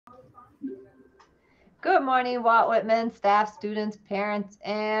Good morning, Walt Whitman, staff, students, parents,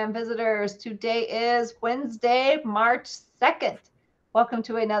 and visitors. Today is Wednesday, March 2nd. Welcome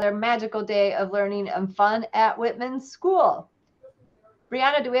to another magical day of learning and fun at Whitman School.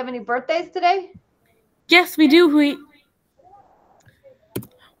 Brianna, do we have any birthdays today? Yes, we do.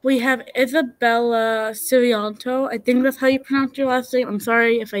 We have Isabella Sirianto. I think that's how you pronounce your last name. I'm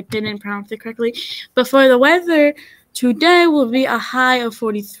sorry if I didn't pronounce it correctly. But for the weather, today will be a high of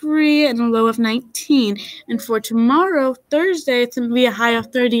 43 and a low of 19. And for tomorrow, Thursday, it's going to be a high of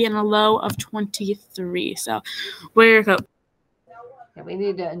 30 and a low of 23. So wear your coat. Yeah, we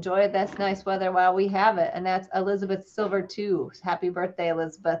need to enjoy this nice weather while we have it. And that's Elizabeth Silver, too. Happy birthday,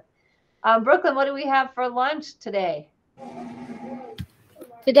 Elizabeth. Brooklyn, what do we have for lunch today?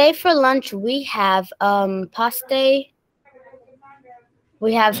 Today for lunch we have pasta.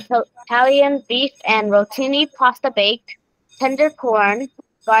 We have Italian beef and rotini pasta baked, tender corn,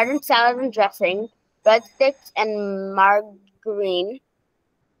 garden salad and dressing, breadsticks and margarine,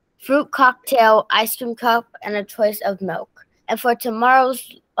 fruit cocktail, ice cream cup, and a choice of milk. And for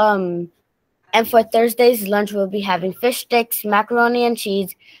Thursday's lunch, we'll be having fish sticks, macaroni and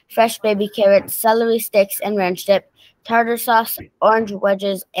cheese, fresh baby carrots, celery sticks and ranch dip, tartar sauce, orange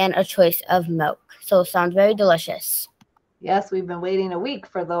wedges, and a choice of milk. So it sounds very delicious. Yes, we've been waiting a week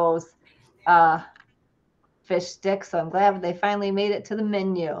for those uh, fish sticks, so I'm glad they finally made it to the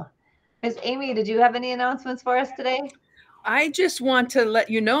menu. Miss Amy, did you have any announcements for us today? I just want to let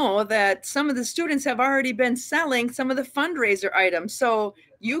you know that some of the students have already been selling some of the fundraiser items. So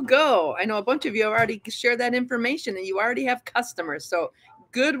you go. I know a bunch of you have already shared that information and you already have customers. So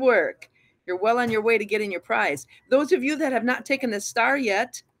good work. You're well on your way to getting your prize. Those of you that have not taken the star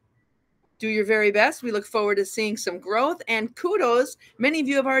yet, do your very best. We look forward to seeing some growth and kudos. Many of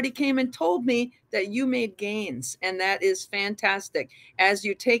you have already came and told me that you made gains, and that is fantastic. As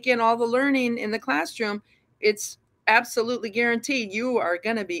you take in all the learning in the classroom, it's absolutely guaranteed you are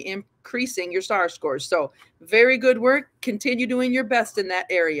going to be increasing your star scores. So very good work. Continue doing your best in that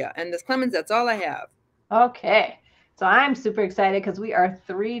area. And Ms. Clemens, that's all I have. Okay. So I'm super excited because we are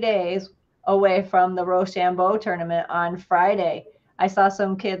 3 days away from the Rochambeau tournament on Friday. I saw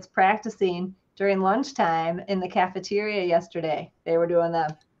some kids practicing during lunchtime in the cafeteria yesterday. They were doing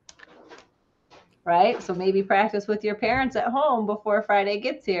the right. So maybe practice with your parents at home before Friday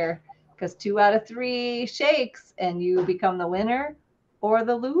gets here because 2 out of 3 shakes and you become the winner or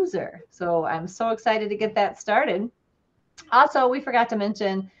the loser. So I'm so excited to get that started. Also, we forgot to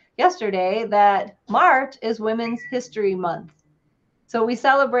mention yesterday that March is Women's History Month. So we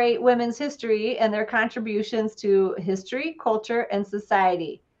celebrate women's history and their contributions to history, culture, and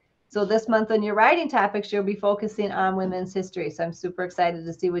society. So this month on your writing topics, you'll be focusing on women's history. So I'm super excited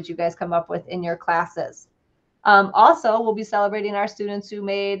to see what you guys come up with in your classes. Also, we'll be celebrating our students who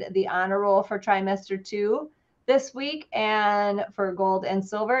made the honor roll for trimester 2 this week and for gold and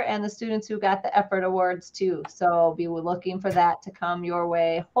silver, and the students who got the effort awards too. So be looking for that to come your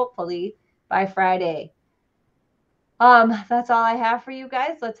way, hopefully by Friday. That's all I have for you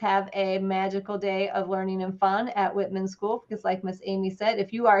guys. Let's have a magical day of learning and fun at Whitman School because, like Miss Amy said,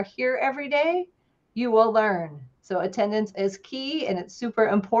 if you are here every day, you will learn. So attendance is key and it's super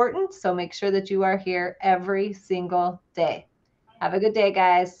important. So make sure that you are here every single day. Have a good day,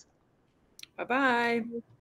 guys. Bye bye.